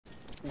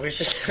We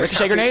should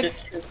Ricochet grenade? We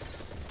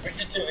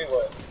should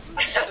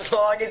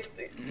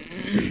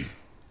 2v1.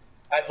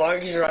 As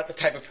long as you're not the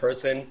type of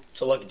person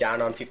to look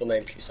down on people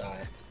named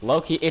Kusai.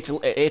 Low-key,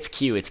 it's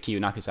Q,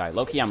 not Kusai.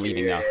 Low-key, I'm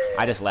leaving now.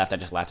 I just left.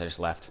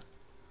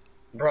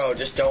 Bro,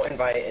 just don't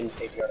invite and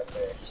take you on a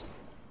place.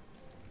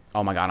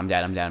 Oh my god, I'm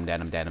dead.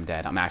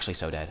 I'm actually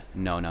so dead.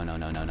 No.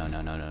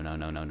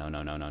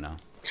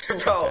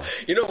 Bro,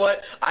 you know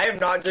what? I am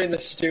not doing the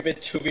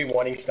stupid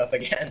 2v1-ing stuff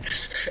again.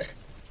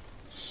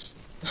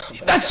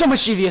 That's so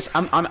mischievous.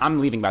 I'm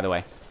leaving, by the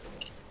way.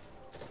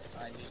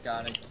 I just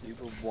got a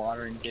cube of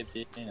water and dipped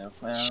it in a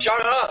fountain.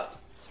 Shut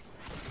up!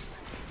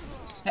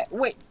 Hey,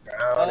 wait!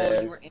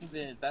 Oh, you were in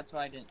this. That's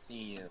why I didn't see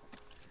you.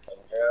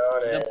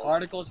 The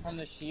particles from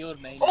the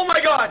shield made. Oh my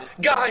god!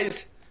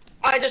 Guys!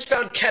 I just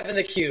found Kevin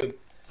the Cube.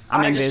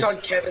 I just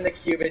found Kevin the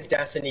Cube in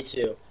Destiny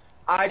 2.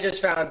 I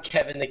just found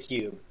Kevin the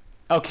Cube.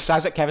 Oh,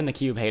 Kusai's at Kevin the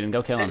Cube. Hayden,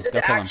 go kill him. This is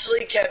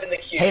actually Kevin the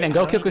Cube. Hayden,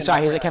 go kill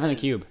Kusai. He's at Kevin the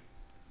Cube.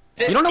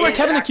 You don't know where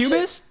Kevin the Cube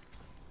is?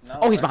 No,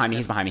 oh, he's behind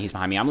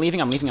me. I'm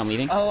leaving.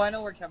 Oh, I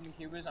know where Kevin the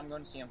Cube is. I'm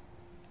going to see him.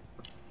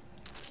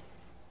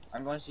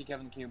 I'm going to see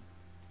Kevin the Cube.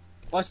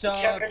 What's up?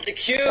 Kevin the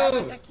Cube!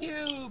 Kevin the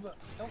Cube!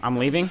 I'm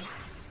leaving.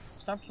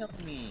 Stop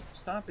killing me.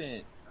 Stop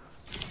it.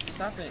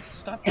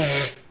 Stop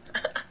it.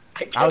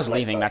 I was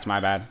leaving. That's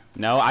my bad.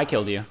 No, I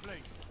killed you.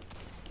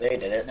 No, you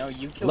didn't. No,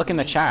 you killed me. Look in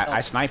the chat. No.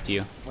 I sniped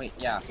you. Wait,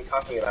 yeah. What are you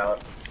talking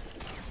about?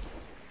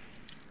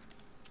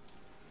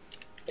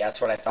 Yeah, that's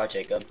what I thought,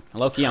 Jacob.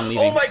 Loki, I'm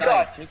leaving. Oh my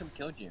god! Jacob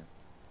killed you.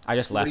 I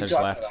just left.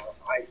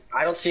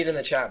 I don't see it in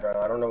the chat, bro.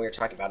 I don't know what you're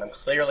talking about. I'm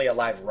clearly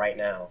alive right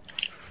now.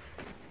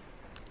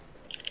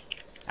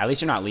 At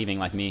least you're not leaving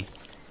like me.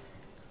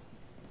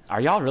 Are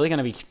y'all really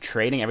gonna be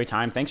trading every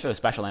time? Thanks for the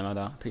special ammo,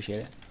 though.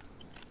 Appreciate it.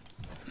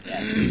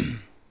 Yes.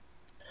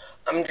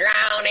 I'm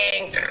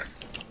drowning!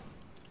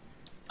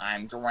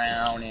 I'm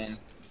drowning.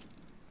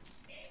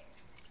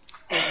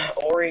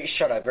 Ori,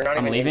 shut up. You're not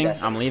even leaving. in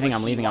Destiny. I'm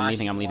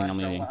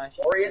leaving.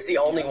 Ori is the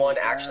only one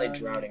actually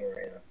drowning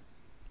right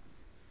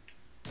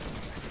now.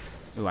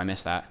 Ooh, I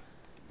missed that.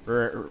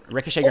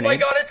 Ricochet grenade. grenade. Oh my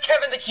god, it's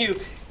Kevin the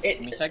Cube!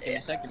 Give me a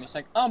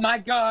sec. Oh my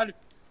god!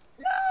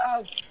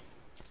 No!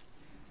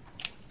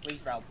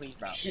 Please, bro.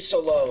 He's so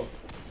low.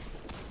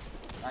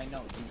 I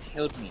know, you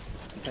killed me.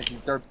 Because you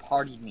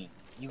third-partied me.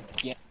 You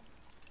get.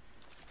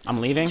 I'm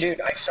leaving.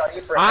 Dude, I shot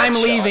you for I'm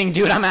leaving,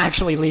 dude. I'm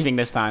actually leaving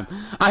this time.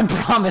 I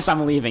promise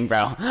I'm leaving,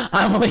 bro.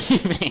 I'm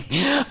leaving.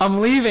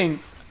 I'm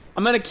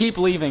gonna keep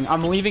leaving.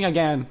 I'm leaving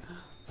again.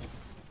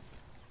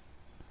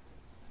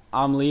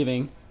 I'm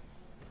leaving.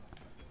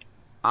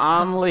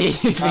 Let me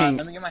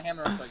get my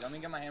hammer real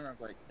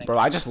quick. Bro,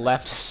 I just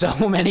left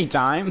so many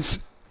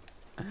times.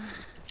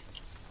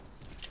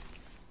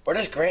 Where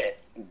does Grant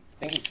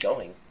think he's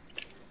going?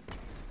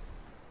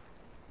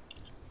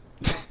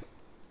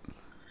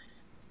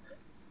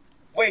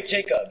 Wait,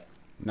 Jacob.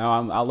 No,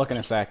 I'll look in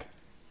a sec.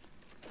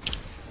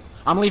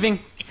 I'm leaving.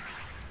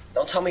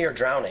 Don't tell me you're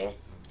drowning.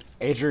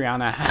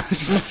 Adriana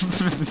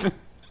has.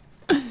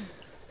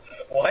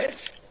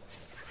 What?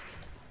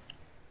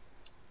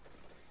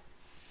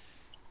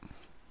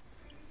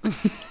 I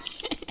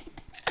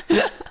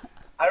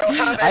don't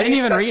have any I didn't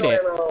even read it.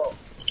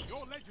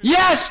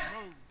 Yes!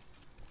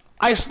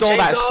 I stole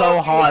that so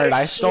hard.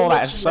 I stole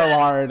that so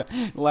hard.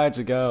 Let's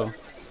go.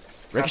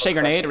 Ricochet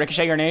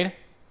grenade.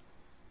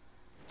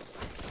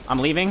 I'm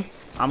leaving.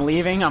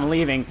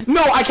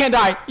 No, I can't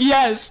die.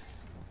 Yes.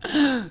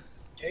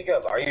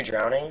 Jacob, are you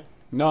drowning?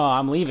 No,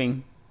 I'm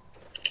leaving.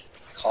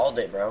 Called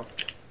it, bro.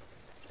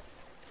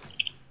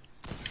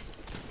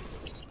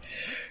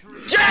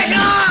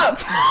 Jacob!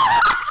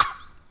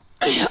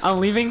 I'm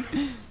leaving.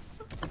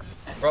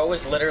 Bro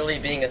is literally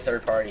being a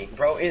third party.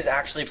 Bro is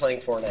actually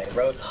playing Fortnite,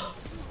 bro.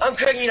 I'm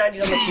cranking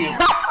 90s on the cube.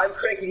 I'm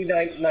cranking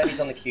 90s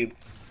on the cube.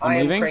 I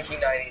am cranking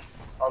 90s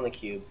on the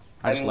cube.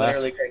 I'm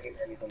literally cranking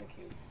 90s on the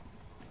cube.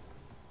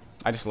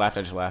 I just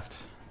left.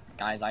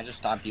 Guys, I just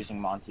stopped using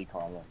Monte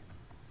Carlo.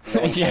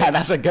 Yeah,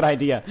 that's a good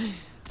idea.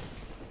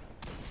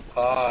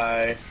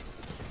 Hi.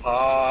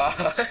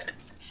 I'm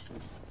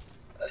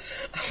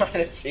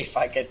gonna see if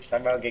I can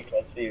somehow get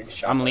close to you.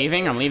 I'm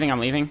leaving. I'm leaving. I'm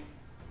leaving.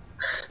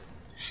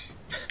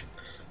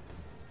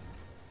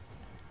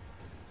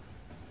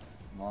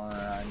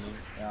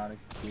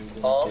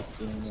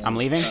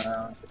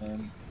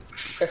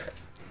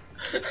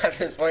 At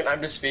this point,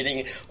 I'm just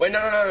feeding. Wait,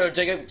 no,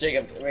 Jacob.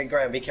 Wait,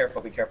 Graham, be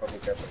careful.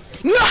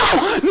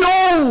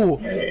 No!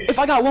 If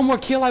I got one more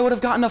kill, I would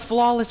have gotten a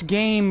flawless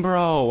game,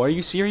 bro. Are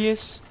you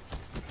serious?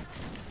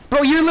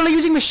 Bro, you're literally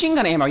using machine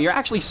gun ammo. You're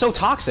actually so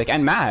toxic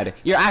and mad.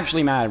 You're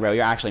actually mad, bro.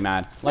 You're actually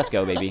mad. Let's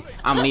go, baby.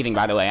 I'm leaving,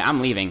 by the way. I'm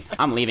leaving.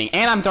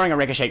 And I'm throwing a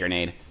ricochet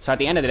grenade. So at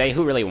the end of the day,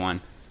 who really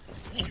won?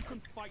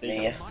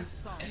 Me.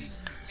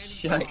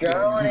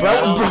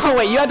 Bro,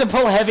 wait, you had to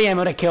pull heavy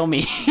ammo to kill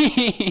me.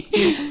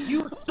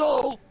 You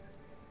stole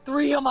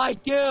 3 of my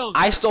kills.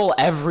 I stole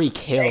every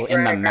kill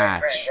in the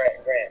match.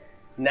 Grant.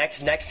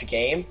 Next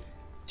game,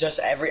 just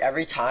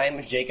every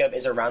time Jacob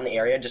is around the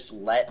area, just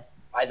let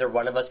either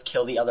one of us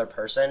kill the other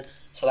person,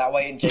 so that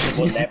way Jacob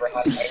will never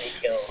have any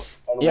kills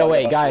Yo,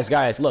 wait,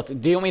 guys, look.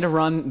 Do you want me to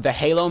run the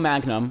Halo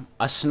Magnum,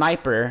 a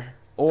sniper,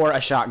 or a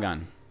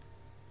shotgun?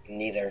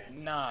 Neither.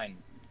 None.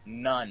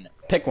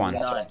 Pick one.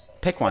 None.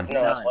 Pick one.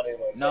 None.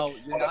 No,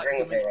 you're not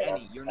doing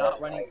any. You're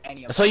not running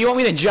any of So you want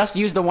me to just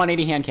use the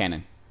 180 hand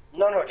cannon?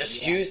 No,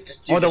 just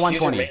use. Or the just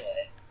 120. Use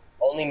melee.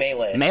 Only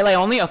melee. Melee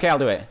only? Okay, I'll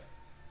do it.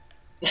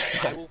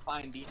 I will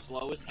find the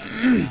slowest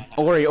enemy.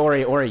 Ori.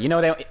 You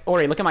know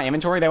Ori, look at my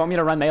inventory. They want me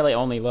to run melee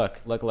only.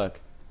 Look.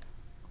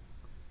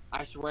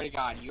 I swear to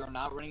God, you are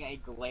not running a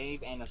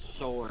glaive and a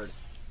sword.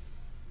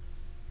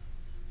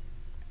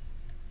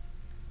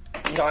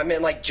 No, I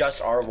meant like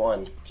just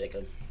R1,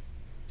 Jacob.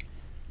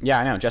 Yeah,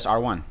 I know, just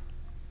R1.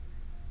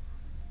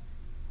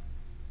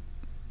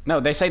 No,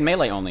 they say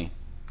melee only.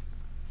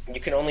 You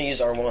can only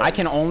use R1. I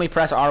can only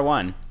press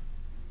R1.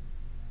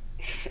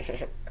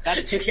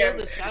 That's you can't.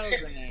 the shadow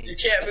grenade. You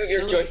can't move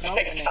your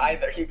joysticks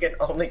either. You can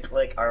only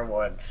click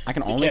R1. I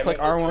can only click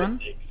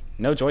R1.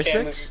 No joysticks. You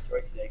can't move your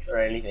joysticks or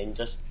anything.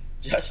 Just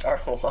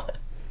R1.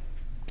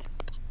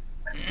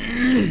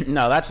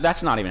 No,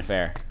 that's not even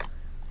fair.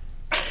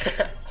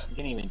 You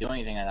can't even do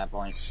anything at that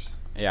point.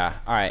 Yeah.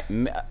 All right.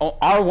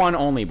 R1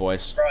 only,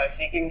 boys. Bro,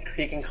 he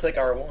can click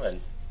R1.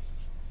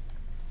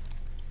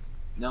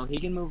 No, he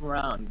can move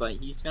around, but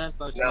he's gonna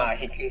throw. Nah,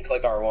 he can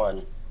click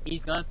R1.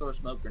 He's gonna throw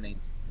smoke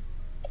grenades.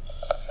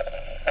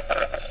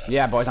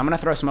 Yeah, boys, I'm gonna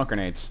throw smoke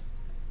grenades.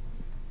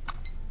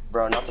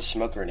 Bro, not the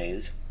smoke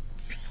grenades.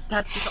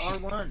 That's just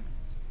R1.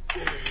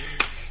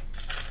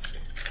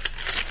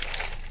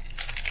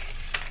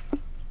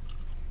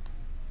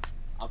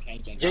 Okay,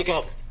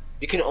 Jacob,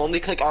 you can only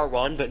click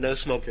R1, but no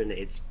smoke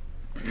grenades.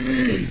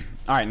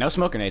 Alright, no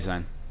smoke grenades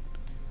then.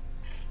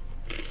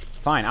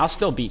 Fine, I'll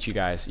still beat you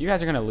guys. You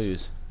guys are gonna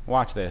lose.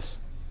 Watch this.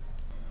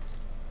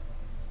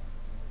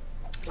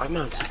 I'm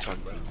on TikTok,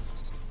 bro.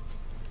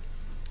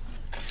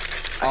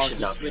 Oh,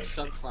 you switched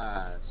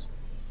subclass.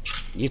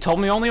 You told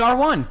me only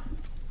R1.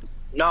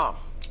 No,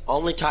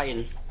 only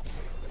Titan.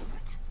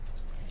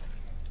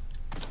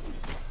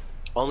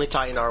 Only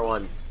Titan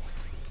R1.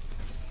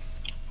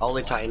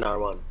 Only Titan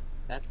R1.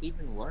 That's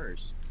even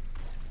worse.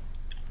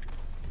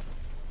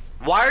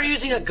 Why are you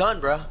using a gun,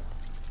 bro?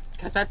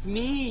 Cause that's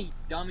me,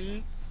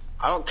 dummy.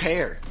 I don't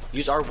care.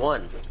 Use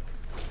R1.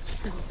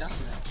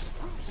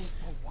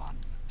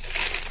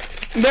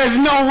 There's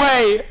no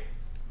way!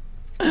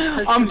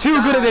 I'm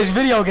too good at this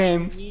video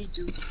game.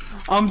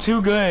 I'm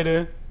too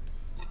good.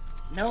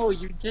 No,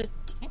 you just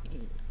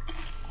can't.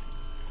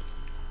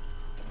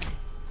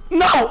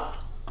 No!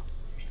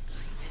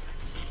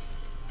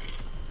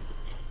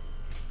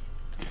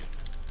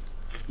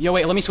 Yo,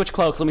 wait, let me switch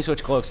cloaks. Don't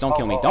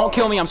kill me. Don't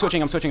kill me. I'm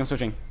switching. I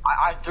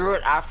threw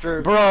it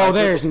after. Bro,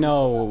 there's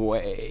no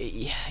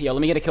way. Yo,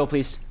 let me get a kill,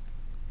 please.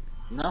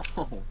 No.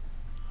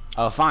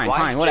 Oh, fine,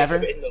 Why is whatever.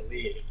 Jacob in the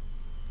lead?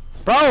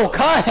 Bro,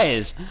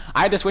 cuz!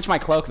 I had to switch my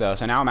cloak, though,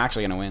 so now I'm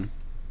actually gonna win.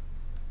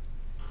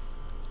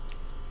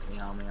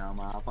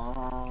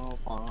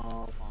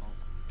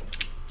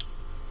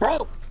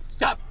 Bro,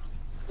 stop!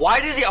 Why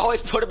does he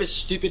always put up his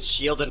stupid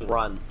shield and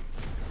run?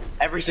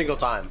 Every single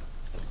time.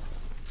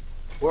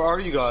 Where are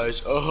you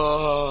guys?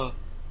 I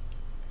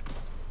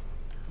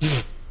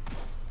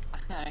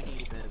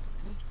hate this.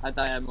 I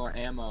thought I had more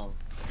ammo.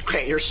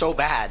 Grant, you're so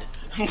bad.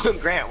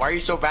 Grant, why are you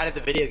so bad at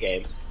the video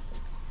game?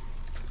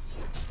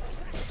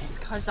 It's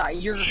cause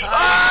you're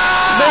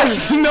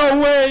There's no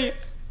way!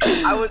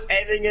 I was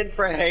aiming in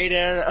for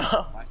Hayden.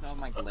 I still have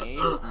my glaive.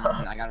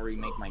 I gotta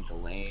remake my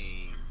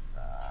glaive.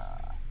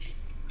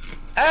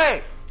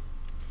 Hey!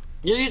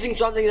 You're using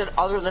something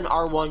other than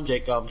R1,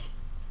 Jacob.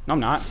 No, I'm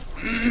not.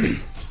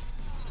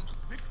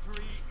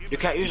 You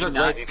can't use your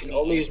glaive, you can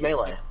only use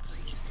melee.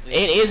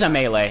 It is a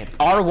melee.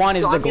 R1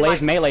 is the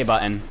glaive melee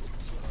button.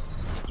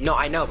 No,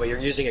 I know, but you're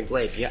using a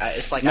glaive. Yeah,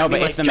 it's like no,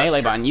 but it's the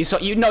melee button. You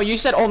said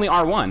only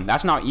R1.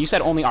 That's not. You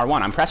said only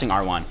R1. I'm pressing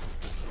R1.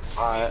 All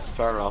right,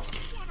 fair enough.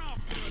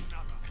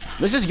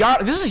 This is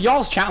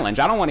y'all's challenge.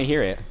 I don't want to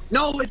hear it.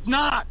 No, it's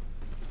not.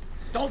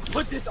 Don't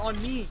put this on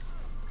me.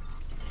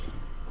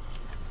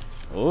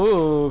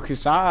 Ooh,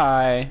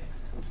 Kusai.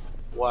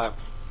 What?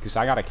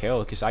 Kusai got a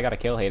kill. Kusai got a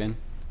kill, Hayden.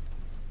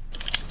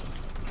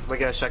 We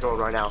get a second one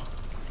right now.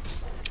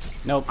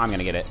 Nope, I'm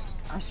gonna get it.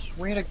 I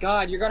swear to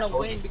God, you're gonna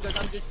win because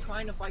I'm just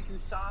trying to fight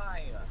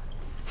Kusai.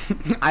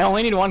 I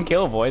only need one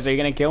kill, boys. Are you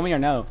gonna kill me or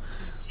no?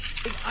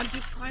 I'm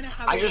just trying to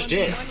have I just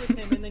did. fun with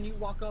him, and then you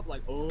walk up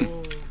like, oh,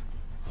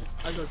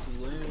 I got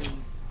to win.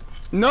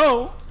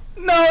 No!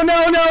 No!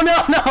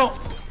 No!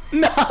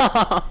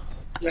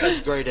 Yeah,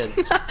 it's great in.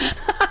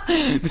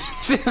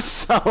 This is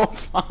so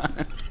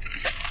fun.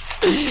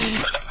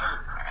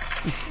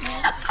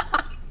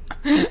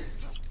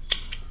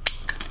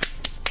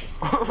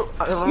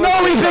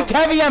 No, he picked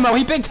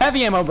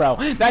heavy ammo, bro.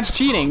 That's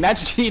cheating.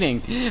 That's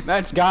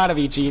gotta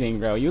be cheating,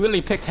 bro. You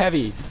literally picked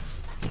heavy.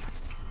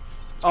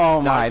 Oh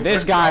my,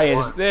 this guy,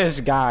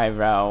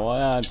 bro.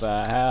 What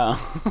the hell?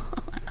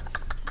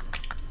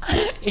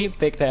 He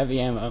picked heavy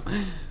ammo.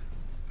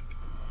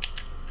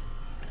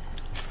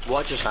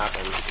 What just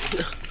happened?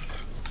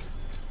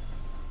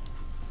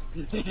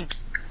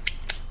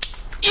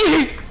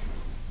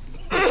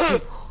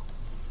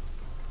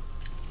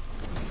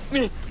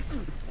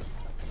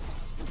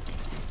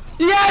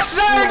 Yes,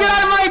 sir! Get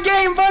out of my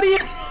game, buddy!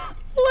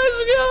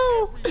 Let's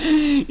go!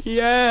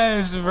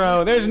 Yes,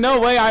 bro. There's no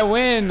way I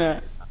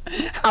win.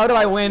 How do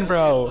I win,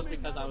 bro? Just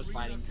because I was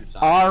fighting two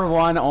sides.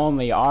 R1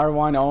 only,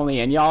 R1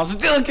 only, and y'all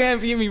still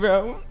can't beat me,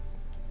 bro.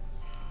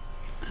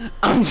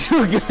 I'm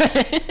too good.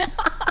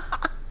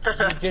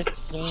 You just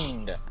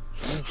fiend.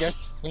 You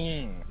just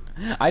fiend.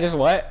 I just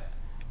what?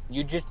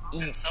 You just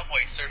eat.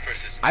 Subway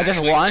Surfers. I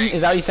just won?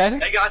 Is that what you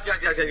said? Hey, guys.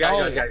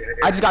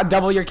 I just got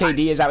double your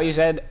KD. Is that what you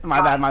said?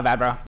 My bad, bro.